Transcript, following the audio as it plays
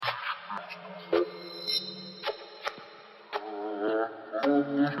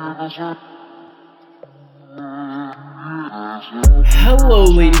Hello,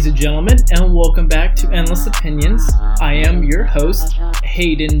 ladies and gentlemen, and welcome back to Endless Opinions. I am your host,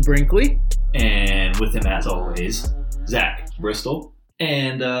 Hayden Brinkley. And with him, as always, Zach Bristol.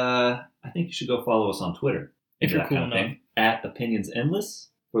 And I think you should go follow us on Twitter. If you're cool enough. At Opinions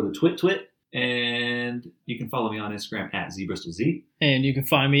Endless for the twit. And you can follow me on Instagram at ZBristolZ. And you can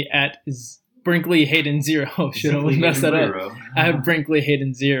find me at Brinkley Hayden 0. Should I mess that up? I have Brinkley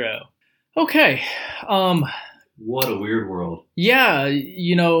Hayden 0. Okay. What a weird world. Yeah,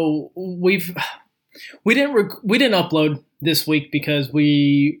 you know, we didn't upload this week because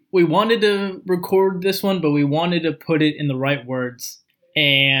we wanted to record this one, but we wanted to put it in the right words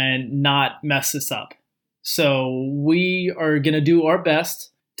and not mess this up. So we are going to do our best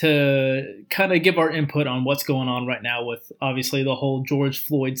to kind of give our input on what's going on right now with obviously the whole George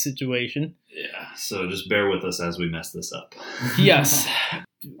Floyd situation. Yeah, so just bear with us as we mess this up. Yes,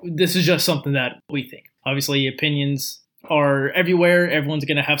 this is just something that we think. Obviously, opinions are everywhere. Everyone's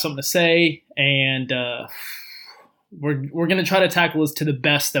going to have something to say, and we're going to try to tackle this to the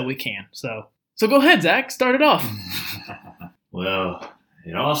best that we can. So go ahead, Zach. Start it off. Well,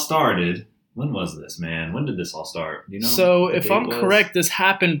 it all started. When was this, man? When did this all start? You know. So if I'm correct, this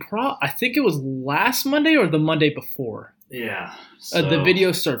happened. I think it was last Monday or the Monday before. Yeah. The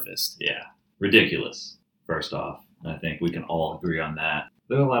video surfaced. Yeah. Ridiculous. First off, I think we can all agree on that.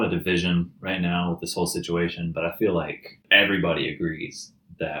 There's a lot of division right now with this whole situation, but I feel like everybody agrees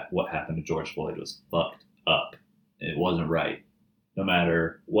that what happened to George Floyd was fucked up. It wasn't right. No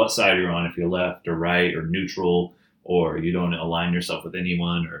matter what side you're on, if you're left or right or neutral, or you don't align yourself with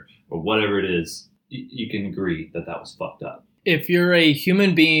anyone or whatever it is, you can agree that was fucked up. If you're a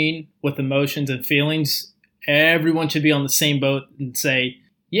human being with emotions and feelings, everyone should be on the same boat and say,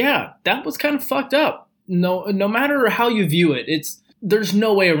 yeah, that was kind of fucked up. No matter how you view it, there's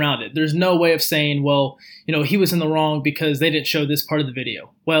no way around it. There's no way of saying, well, you know, he was in the wrong because they didn't show this part of the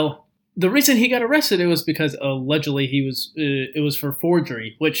video. Well, the reason he got arrested, it was because allegedly it was for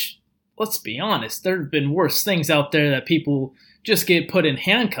forgery, which, let's be honest, there have been worse things out there that people just get put in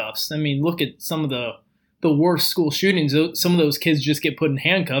handcuffs. I mean, look at some of the worst school shootings. Some of those kids just get put in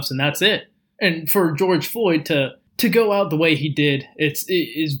handcuffs and that's it. And for George Floyd to go out the way he did, it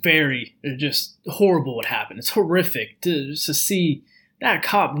is very just horrible what happened. It's horrific to see that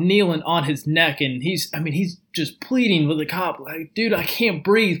cop kneeling on his neck and he's just pleading with the cop like, dude, I can't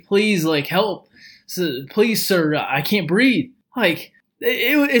breathe. Please, like, help. Please, sir, I can't breathe. Like,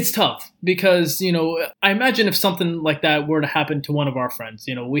 it's tough because, you know, I imagine if something like that were to happen to one of our friends,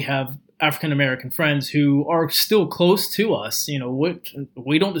 you know, we have African-American friends who are still close to us, you know,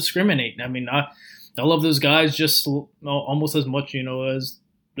 we don't discriminate. I mean, I love those guys just almost as much, you know, as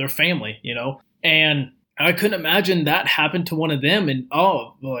their family, you know, and I couldn't imagine that happened to one of them. And,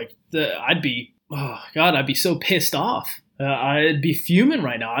 I'd be so pissed off. I'd be fuming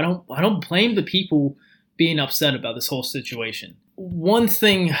right now. I don't blame the people being upset about this whole situation. One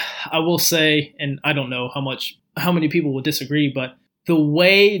thing I will say, and I don't know how many people will disagree, but the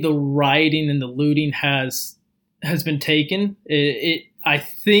way the rioting and the looting has been taken, I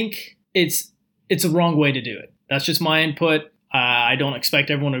think it's a wrong way to do it. That's just my input. I don't expect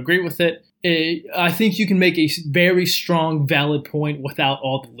everyone to agree with it. I think you can make a very strong, valid point without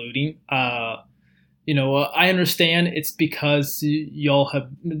all the looting. You know, I understand it's because y'all have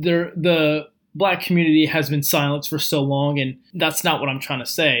the Black community has been silenced for so long, and that's not what I'm trying to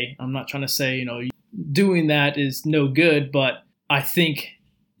say. I'm not trying to say, you know, doing that is no good, but I think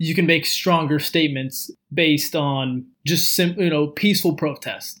you can make stronger statements based on just peaceful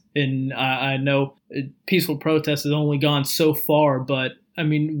protest. And I know peaceful protest has only gone so far, but I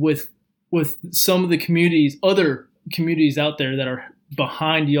mean, with some of the communities, other communities out there that are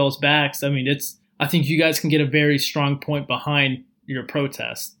behind y'all's backs, I mean, I think you guys can get a very strong point behind your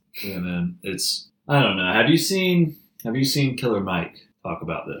protest. Yeah, man. I don't know. Have you seen Killer Mike talk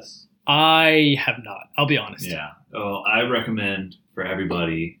about this? I have not. I'll be honest. Yeah. Well, I recommend for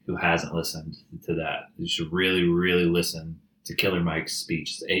everybody who hasn't listened to that, you should really, really listen to Killer Mike's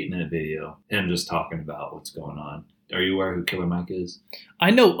speech. It's an 8-minute video. Him just talking about what's going on. Are you aware who Killer Mike is?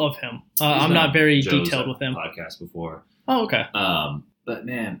 I know of him. I'm not very detailed with him. Podcast before. Oh, okay. But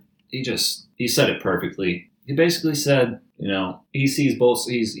man, he said it perfectly. He basically said, you know, he sees both.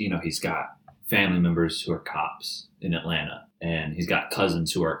 He's got family members who are cops in Atlanta, and he's got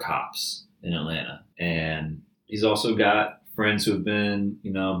cousins who are cops in Atlanta, and he's also got friends who have been,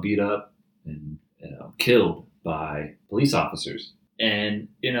 you know, beat up and killed by police officers. And,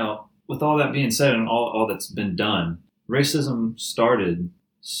 you know, with all that being said and all that's been done, racism started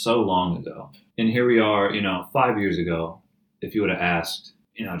so long ago. And here we are, 5 years ago, if you would have asked,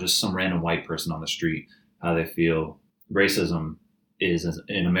 just some random white person on the street how they feel racism is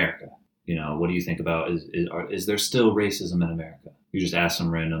in America. What do you think about, is there still racism in America? You just ask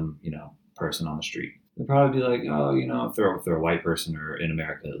some random, person on the street. They'll probably be like, oh, if they're a white person, or in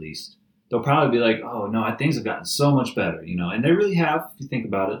America at least, they'll probably be like, oh, no, things have gotten so much better, and they really have, if you think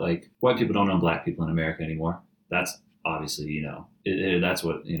about it. Like, white people don't know black people in America anymore. That's obviously, that's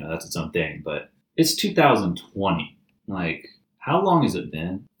what, that's its own thing. But it's 2020. Like, how long has it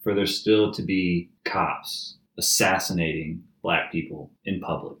been for there still to be cops assassinating black people in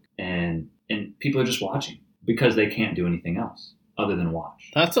public? And people are just watching because they can't do anything else other than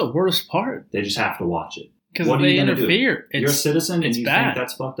watch. That's the worst part. They just have to watch it. Because they interfere. You're a citizen and you bad. think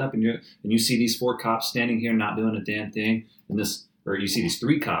that's fucked up, and you see these 4 cops standing here not doing a damn thing, or you see these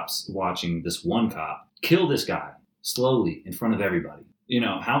 3 cops watching this 1 cop kill this guy slowly in front of everybody.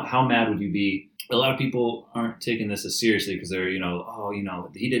 How mad would you be? A lot of people aren't taking this as seriously because they're,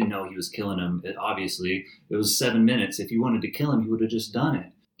 he didn't know he was killing him. Obviously, it was 7 minutes. If you wanted to kill him, he would have just done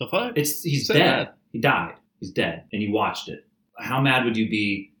it. The fuck? He's dead. He died. He's dead. And you watched it. How mad would you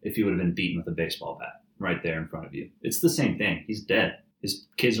be if he would have been beaten with a baseball bat right there in front of you? It's the same thing. He's dead. His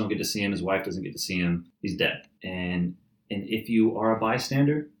kids don't get to see him. His wife doesn't get to see him. He's dead. And if you are a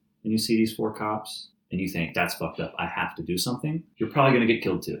bystander and you see these 4 cops and you think, that's fucked up, I have to do something, you're probably going to get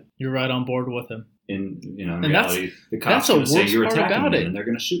killed too. You're right on board with him. In reality, the cops are going to say you're attacking them and they're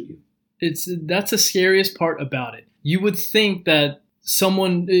going to shoot you. That's the scariest part about it. You would think that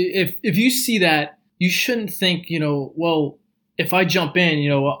someone, if you see that, you shouldn't think, well, if I jump in,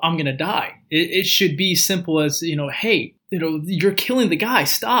 I'm going to die. It should be simple as, hey, you're killing the guy,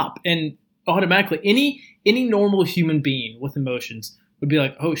 stop. And automatically, any normal human being with emotions would be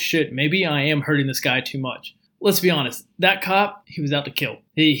like, oh shit, maybe I am hurting this guy too much. Let's be honest. That cop, he was out to kill.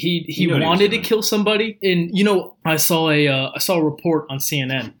 He wanted to kill somebody. And I saw a report on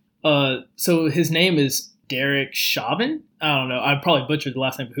CNN. So his name is Derek Chauvin. I don't know. I probably butchered the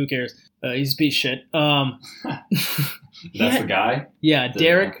last name, but who cares? He's a piece of shit. That's the guy? Yeah,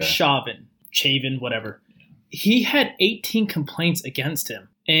 Derek Chauvin. Chavin, whatever. He had 18 complaints against him,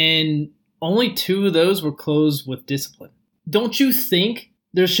 and only 2 of those were closed with discipline. Don't you think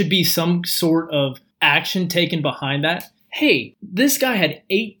there should be some sort of action taken behind that? Hey, this guy had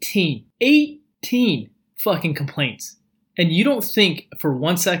 18 fucking complaints. And you don't think for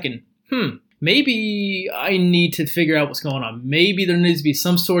 1 second, maybe I need to figure out what's going on. Maybe there needs to be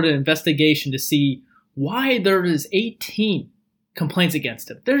some sort of investigation to see why there is 18 complaints against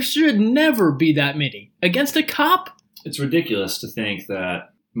him. There should never be that many. Against a cop? It's ridiculous to think that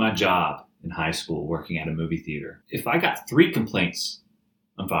my job in high school, working at a movie theater, if I got 3 complaints,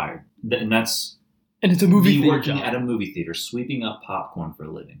 I'm fired. And it's a movie theater working job. At a movie theater, sweeping up popcorn for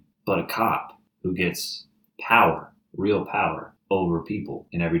a living. But a cop who gets power, real power, over people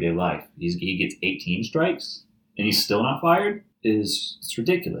in everyday life, he gets 18 strikes and he's still not fired? It's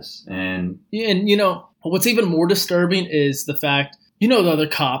ridiculous. And what's even more disturbing is the fact, the other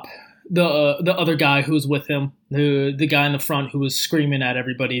cop, the other guy who was with him, the guy in the front who was screaming at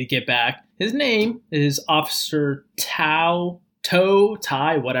everybody to get back. His name is Officer Ty,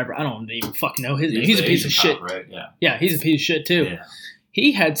 whatever. I don't even fucking know his name. He's a piece of shit. Right? Yeah, he's a piece of shit too. Yeah.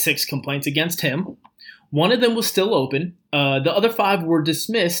 He had 6 complaints against him. 1 of them was still open. The other 5 were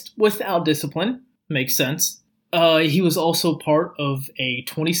dismissed without discipline. Makes sense. He was also part of a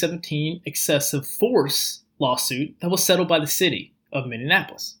 2017 excessive force lawsuit that was settled by the city of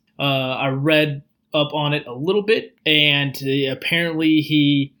Minneapolis. I read up on it a little bit, and apparently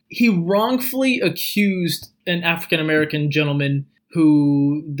he wrongfully accused an African-American gentleman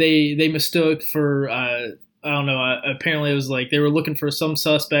who they mistook for, I don't know, apparently it was like they were looking for some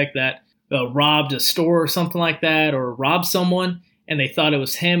suspect that robbed a store or something like that, or robbed someone, and they thought it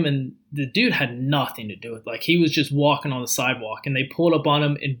was him, and the dude had nothing to do with it. Like, he was just walking on the sidewalk, and they pulled up on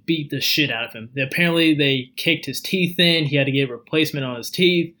him and beat the shit out of him. Apparently, they kicked his teeth in. He had to get a replacement on his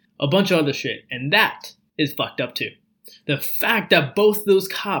teeth, a bunch of other shit, and that is fucked up too. The fact that both those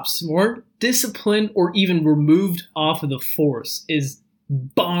cops weren't disciplined or even removed off of the force is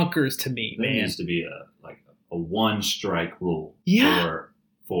bonkers to me, there man. There needs to be a 1 strike rule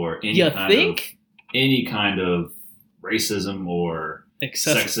for any kind of racism or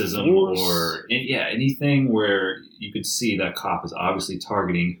excessive sexism force. Or anything where you could see that cop is obviously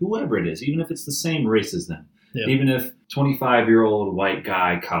targeting whoever it is, even if it's the same race as them. Yeah. Even if 25-year-old white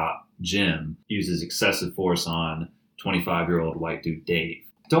guy cop Jim uses excessive force on 25-year-old white dude Dave,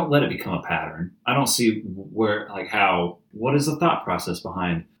 don't let it become a pattern. I don't see what is the thought process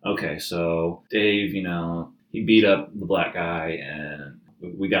behind, okay, so Dave, he beat up the black guy and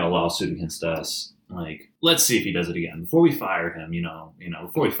we got a lawsuit against us. Like, let's see if he does it again before we fire him.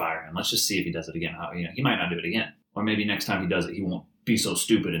 Before we fire him, let's just see if he does it again. He might not do it again, or maybe next time he does it, he won't be so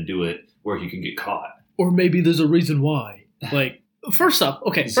stupid and do it where he can get caught. Or maybe there's a reason why. Like, first off,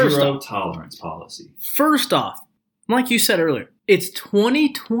 zero tolerance policy. First off, like you said earlier, it's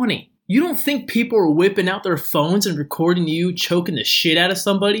 2020. You don't think people are whipping out their phones and recording you choking the shit out of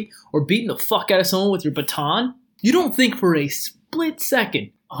somebody or beating the fuck out of someone with your baton? You don't think for a split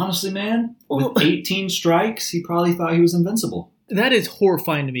second. Honestly, man, with 18 strikes, he probably thought he was invincible. That is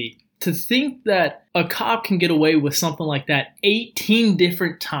horrifying to me. To think that a cop can get away with something like that 18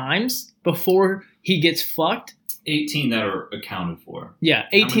 different times before he gets fucked. 18 that are accounted for. Yeah,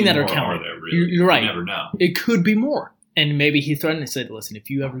 18 that are counted. Are there, really? You're right. You never know. It could be more. And maybe he threatened and said, listen, if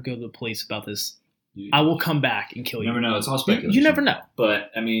you ever go to the police about this, I will come back and kill you. You never know. It's all speculation. You never know. But,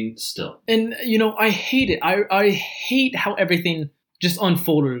 I mean, still. And, I hate it. I hate how everything just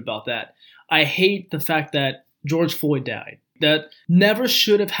unfolded about that. I hate the fact that George Floyd died. That never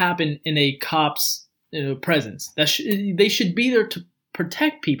should have happened in a cop's presence. They should be there to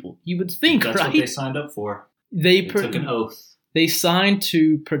protect people. You would think, That's right? What they signed up for. They took an oath. They signed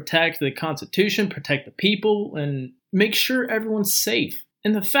to protect the Constitution, protect the people, and make sure everyone's safe.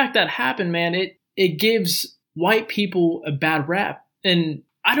 And the fact that happened, man, it gives white people a bad rap. And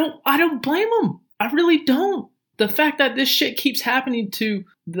I don't blame them. I really don't. The fact that this shit keeps happening to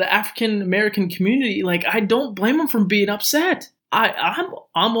the African American community, like, I don't blame them for being upset. I'm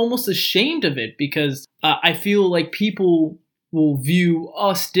almost ashamed of it because I feel like people will view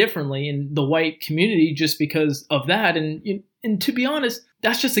us differently in the white community just because of that. And to be honest,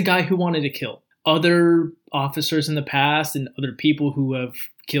 that's just a guy who wanted to kill. Other officers in the past and other people who have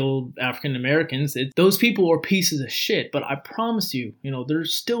killed African Americans, those people are pieces of shit. But I promise you,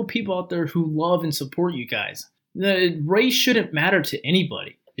 there's still people out there who love and support you guys. The race shouldn't matter to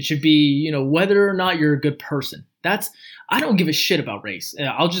anybody. It should be, whether or not you're a good person. I don't give a shit about race.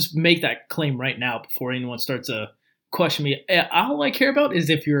 I'll just make that claim right now before anyone starts to question me. All I care about is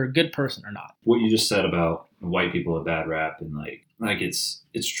if you're a good person or not. What you just said about white people a bad rap and like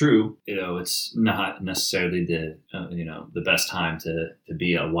it's true. It's not necessarily the best time to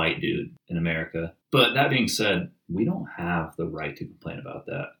be a white dude in America. But that being said, we don't have the right to complain about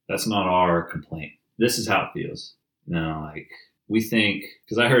that. That's not our complaint. This is how it feels. We think,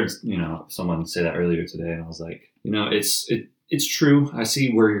 because I heard, someone say that earlier today, and I was like, it's true. I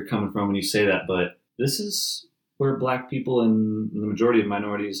see where you're coming from when you say that, but this is where Black people and the majority of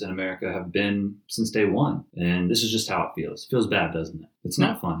minorities in America have been since day one. And this is just how it feels. It feels bad, doesn't it? It's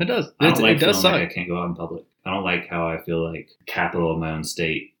not fun. It does. I don't like it does feeling suck. like I can't go out in public. I don't like how I feel like capital of my own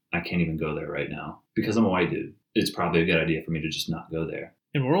state, I can't even go there right now because I'm a white dude. It's probably a good idea for me to just not go there.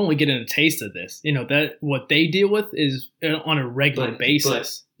 And we're only getting a taste of this. That what they deal with is on a regular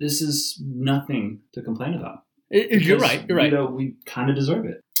basis. But this is nothing to complain about. You're right. You're right. We kind of deserve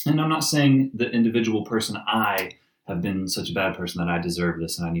it. And I'm not saying the individual person, I have been such a bad person that I deserve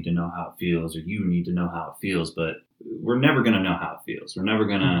this and I need to know how it feels, or you need to know how it feels. But we're never going to know how it feels. We're never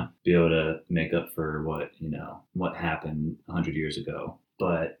going to be able to make up for what happened 100 years ago.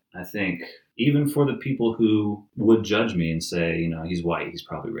 But I think even for the people who would judge me and say, he's white, he's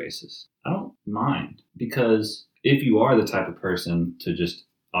probably racist, I don't mind. Because if you are the type of person to just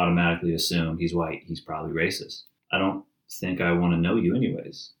automatically assume he's white, he's probably racist, I don't think I want to know you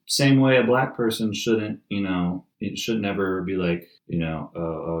anyways. Same way a Black person shouldn't, it should never be like,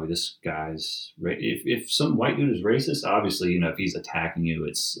 this guy's, if some white dude is racist, obviously, if he's attacking you,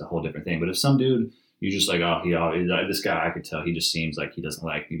 it's a whole different thing. But if some dude, you're just like, this guy, I could tell he just seems like he doesn't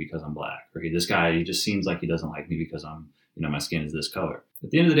like me because I'm Black. Or this guy, he just seems like he doesn't like me because I'm, my skin is this color. At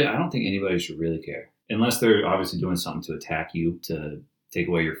the end of the day, I don't think anybody should really care. Unless they're obviously doing something to attack you, to take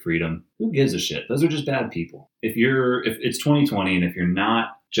away your freedom. Who gives a shit? Those are just bad people. If it's 2020 and if you're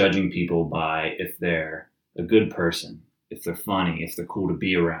not judging people by if they're a good person, if they're funny, if they're cool to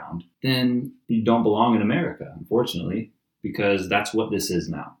be around, then you don't belong in America, unfortunately, because that's what this is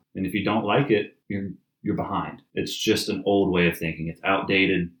now. And if you don't like it, you're behind. It's just an old way of thinking. It's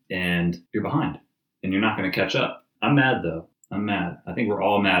outdated and you're behind and you're not going to catch up. I'm mad though. I'm mad. I think we're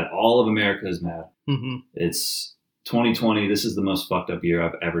all mad. All of America is mad. Mm-hmm. It's 2020. This is the most fucked up year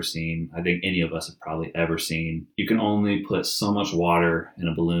I've ever seen. I think any of us have probably ever seen. You can only put so much water in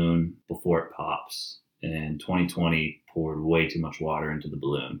a balloon before it pops. And 2020 poured way too much water into the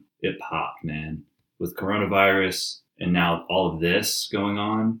balloon. It popped, man. With coronavirus and now all of this going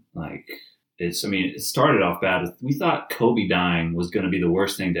on, it started off bad. We thought Kobe dying was going to be the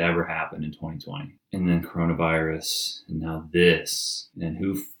worst thing to ever happen in 2020. And then coronavirus, and now this, and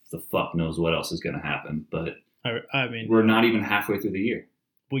who the fuck knows what else is going to happen. But we're not even halfway through the year.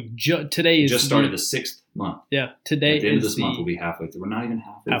 today is just started the 6th month. Yeah, today at the end of this month we'll be halfway through. We're not even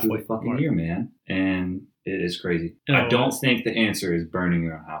halfway through the fucking year, man. And it is crazy. I don't think the answer is burning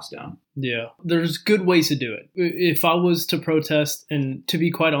your own house down. Yeah, there's good ways to do it. If I was to protest, and to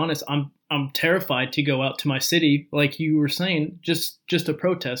be quite honest, I'm terrified to go out to my city, like you were saying, just to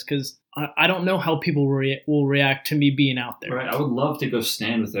protest, because I don't know how people will react to me being out there. Right. I would love to go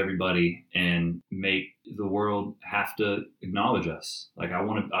stand with everybody and make the world have to acknowledge us. Like that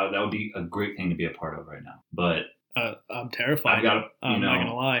would be a great thing to be a part of right now. But I'm terrified. I'm not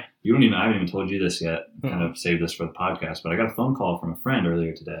gonna lie. I haven't even told you this yet. Kind of saved this for the podcast, but I got a phone call from a friend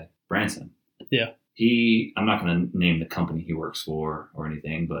earlier today, Branson. Yeah. I'm not going to name the company he works for or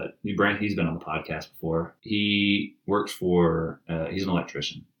anything, but he's been on the podcast before. He works for, he's an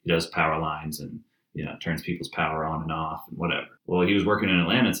electrician. He does power lines and, turns people's power on and off and whatever. Well, he was working in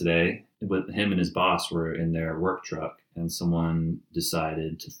Atlanta today, but him and his boss were in their work truck, and someone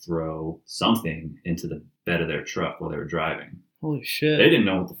decided to throw something into the bed of their truck while they were driving. Holy shit. They didn't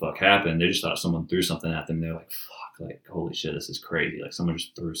know what the fuck happened. They just thought someone threw something at them. They're like, fuck, like, holy shit, this is crazy. Like, someone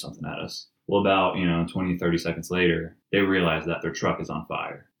just threw something at us. Well, about, 20, 30 seconds later, they realize that their truck is on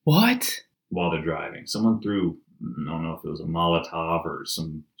fire. What? While they're driving. Someone threw, I don't know if it was a Molotov or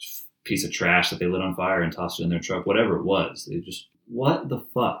some piece of trash that they lit on fire and tossed it in their truck, whatever it was. They just, what the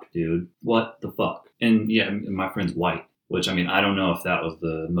fuck, dude? What the fuck? And yeah, my friend's white, which, I don't know if that was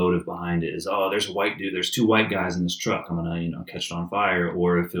the motive behind it, is, there's a white dude, there's 2 white guys in this truck, I'm gonna, catch it on fire,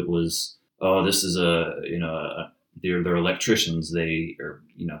 or if it was, this is they're electricians, they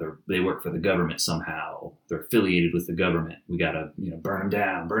work for the government somehow, they're affiliated with the government, we gotta, burn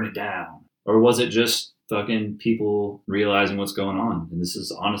it down. Or was it just fucking people realizing what's going on? And this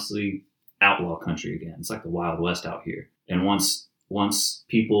is honestly outlaw country again. It's like the Wild West out here. And once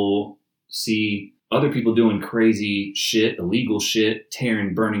people see other people doing crazy shit, illegal shit,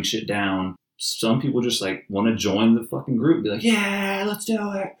 burning shit down, some people just like want to join the fucking group, be like, yeah, let's do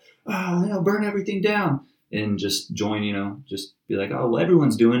it. Burn everything down. And just join, just be like, oh, well,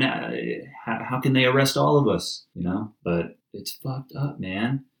 everyone's doing it. How can they arrest all of us? But it's fucked up,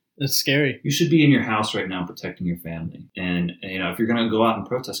 man. It's scary. You should be in your house right now protecting your family. And, if you're going to go out and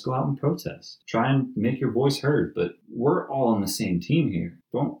protest, go out and protest. Try and make your voice heard. But we're all on the same team here.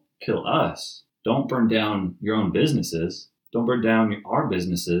 Don't kill us. Don't burn down your own businesses. Don't burn down our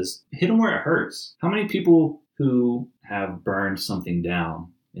businesses. Hit them where it hurts. How many people who have burned something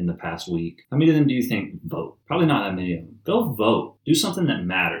down in the past week, how many of them do you think vote? Probably not that many of them. Go vote. Do something that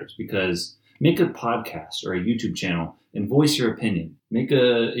matters, because make a podcast or a YouTube channel and voice your opinion. Make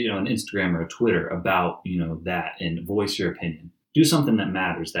an Instagram or a Twitter about, that, and voice your opinion. Do something that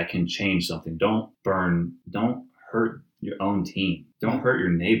matters, that can change something. Don't hurt your own team. Don't hurt your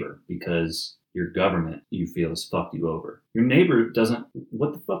neighbor because your government, you feel, has fucked you over. Your neighbor doesn't,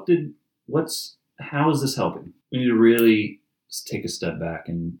 how is this helping? We need to really take a step back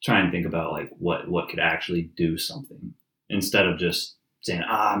and try and think about like what could actually do something, instead of just saying,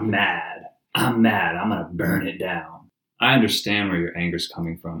 I'm mad, I'm gonna burn it down. I understand where your anger's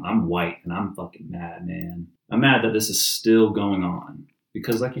coming from. I'm white and I'm fucking mad, man. I'm mad that this is still going on,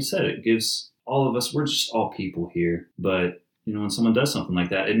 because like you said, it gives all of us, we're just all people here. But when someone does something like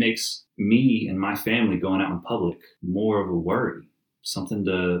that, it makes me and my family going out in public more of a worry, something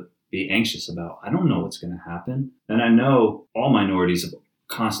to be anxious about. I don't know what's going to happen. And I know all minorities have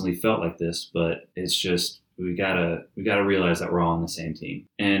constantly felt like this, but it's just, we gotta realize that we're all on the same team.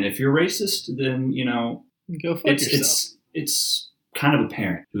 And if you're racist, then, go fuck yourself. It's kind of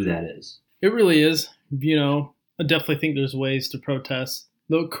apparent who that is. It really is. I definitely think there's ways to protest,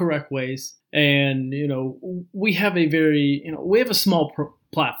 the correct ways. And, we have a small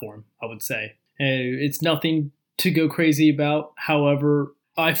platform, I would say. It's nothing to go crazy about. However,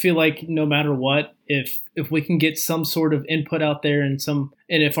 I feel like no matter what, if we can get some sort of input out there and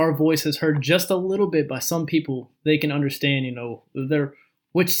if our voice is heard just a little bit by some people, they can understand,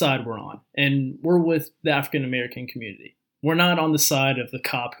 which side we're on. And we're with the African American community. We're not on the side of the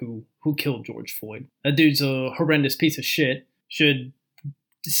cop who killed George Floyd. That dude's a horrendous piece of shit. Should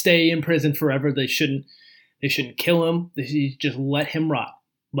stay in prison forever. They shouldn't kill him. They should just let him rot.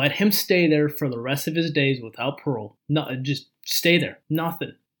 Let him stay there for the rest of his days without parole. No, just stay there.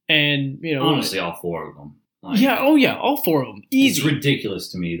 Nothing. And, honestly, all 4 of them. All 4 of them. Easy. It's ridiculous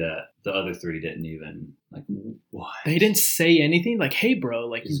to me that the other 3 didn't even, what? They didn't say anything. Like, hey, bro,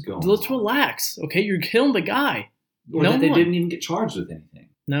 let's relax. Okay, you're killing the guy. Or that they didn't even get charged with anything.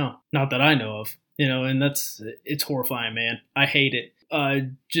 No, not that I know of. And it's horrifying, man. I hate it. I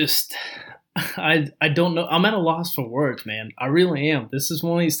don't know. I'm at a loss for words, man. I really am. This is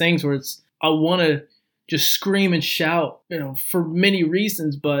one of these things where I want to just scream and shout, for many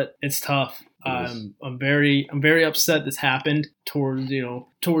reasons, but it's tough. I'm very upset this happened towards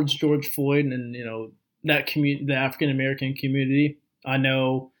George Floyd and that community, the African American community. I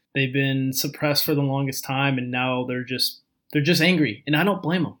know they've been suppressed for the longest time, and now they're just angry, and I don't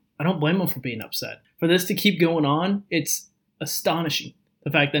blame them. I don't blame them for being upset. For this to keep going on, it's astonishing,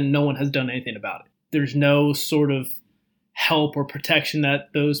 the fact that no one has done anything about it. There's no sort of help or protection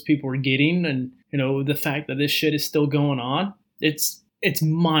that those people are getting, and the fact that this shit is still going on, it's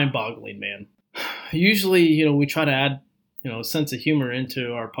mind-boggling, man. Usually, we try to add a sense of humor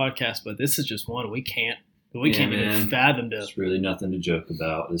into our podcast, but this is just one we can't even fathom this. It's really nothing to joke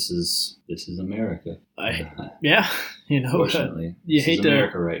about. This is America. Unfortunately, you hate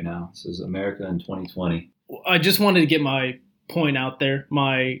America right now. This is America in 2020. I just wanted to get my point out there,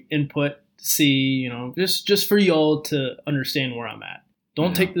 my input, to see, just for y'all to understand where I'm at.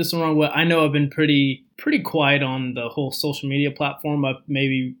 Don't take this the wrong way. I know I've been pretty quiet on the whole social media platform. I've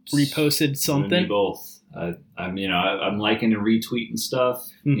maybe reposted something. Me both. I'm liking and retweeting stuff,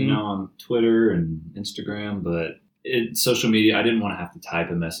 on Twitter and Instagram, but social media, I didn't want to have to type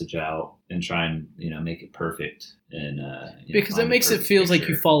a message out and try and, make it perfect. And because it makes it feels like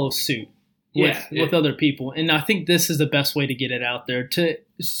you follow suit with other people. And I think this is the best way to get it out there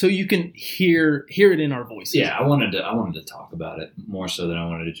so you can hear it in our voices. Yeah, I wanted to talk about it more so than I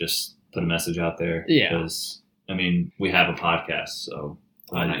wanted to just put a message out there. Yeah. Because, we have a podcast, so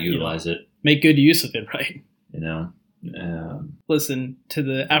why not utilize it? Make good use of it, right? Listen to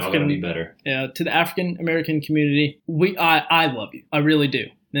the African African American community. I love you. I really do.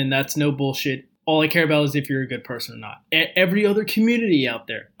 And that's no bullshit. All I care about is if you're a good person or not. Every other community out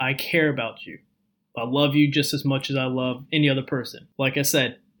there, I care about you. I love you just as much as I love any other person. Like I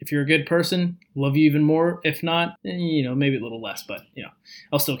said, if you're a good person, love you even more. If not, maybe a little less, but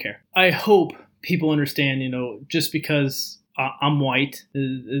I'll still care. I hope people understand, just because I'm white,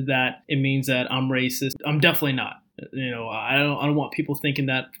 that it means that I'm racist. I'm definitely not. I don't want people thinking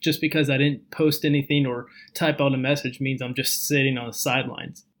that just because I didn't post anything or type out a message means I'm just sitting on the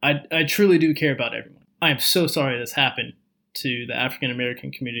sidelines. I truly do care about everyone. I am so sorry this happened to the African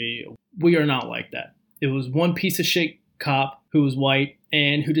American community. We are not like that. It was one piece of shit cop who was white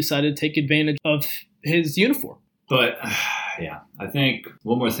and who decided to take advantage of his uniform. But I think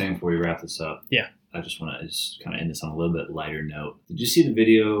one more thing before we wrap this up. Yeah. I just want to kind of end this on a little bit lighter note. Did you see the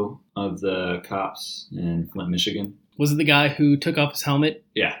video of the cops in Flint, Michigan? Was it the guy who took off his helmet?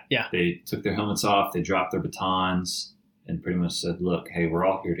 Yeah. Yeah. They took their helmets off, they dropped their batons, and pretty much said, look, hey, we're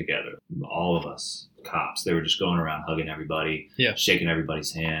all here together. All of us, cops. They were just going around hugging everybody, shaking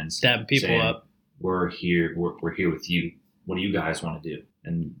everybody's hands. Dabbing people saying, up. We're here. We're here with you. What do you guys want to do?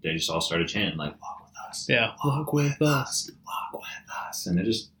 And they just all started chanting, like, walk with us. Yeah. Walk with us. Walk with us. And they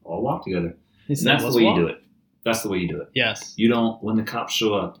just all walked together. And that's the way you do it. That's the way you do it. Yes. You don't, when the cops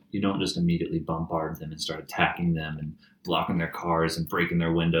show up, you don't just immediately bombard them and start attacking them and blocking their cars and breaking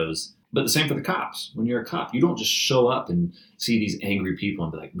their windows. But the same for the cops. When you're a cop, you don't just show up and see these angry people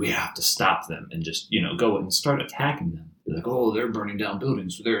and be like, we have to stop them and just, go and start attacking them. Be like, oh, they're burning down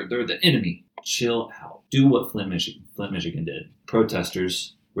buildings. They're the enemy. Chill out. Do what Flint, Michigan did.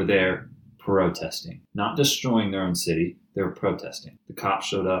 Protesters were there protesting, not destroying their own city. They were protesting. The cops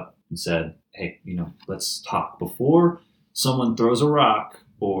showed up and said, hey, let's talk. Before someone throws a rock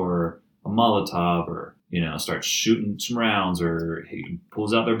or a Molotov or, starts shooting some rounds or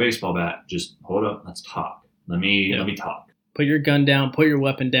pulls out their baseball bat, just hold up, let's talk. Let me talk. Put your gun down, put your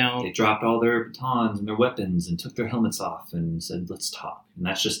weapon down. They dropped all their batons and their weapons and took their helmets off and said, let's talk. And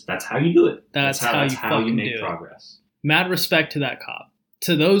that's how you do it. That's how you make progress. Mad respect to that cop.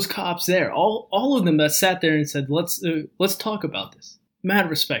 To those cops there, all of them that sat there and said, let's talk about this. Mad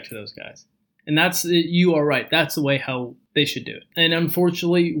respect to those guys. And you are right. That's the way how they should do it. And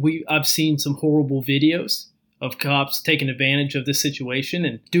unfortunately, I've seen some horrible videos of cops taking advantage of this situation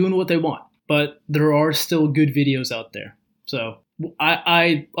and doing what they want. But there are still good videos out there. So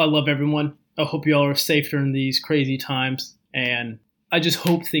I love everyone. I hope y'all are safe during these crazy times. And I just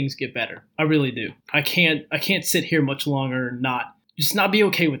hope things get better. I really do. I can't sit here much longer and not be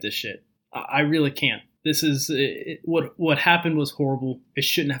okay with this shit. I really can't. This is what happened was horrible. It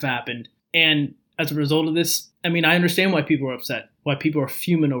shouldn't have happened. And as a result of this, I understand why people are upset, why people are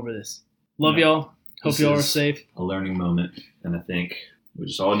fuming over this. Love y'all. Hope y'all are safe. A learning moment. And I think we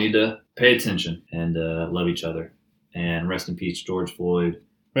just all need to pay attention and love each other. And rest in peace, George Floyd.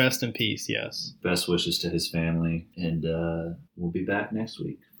 Rest in peace, yes. Best wishes to his family. And we'll be back next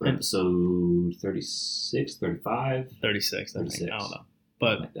week for episode 36, 35? 36, I think. I don't know.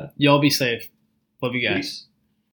 But like that. Y'all be safe. Love you guys. Peace.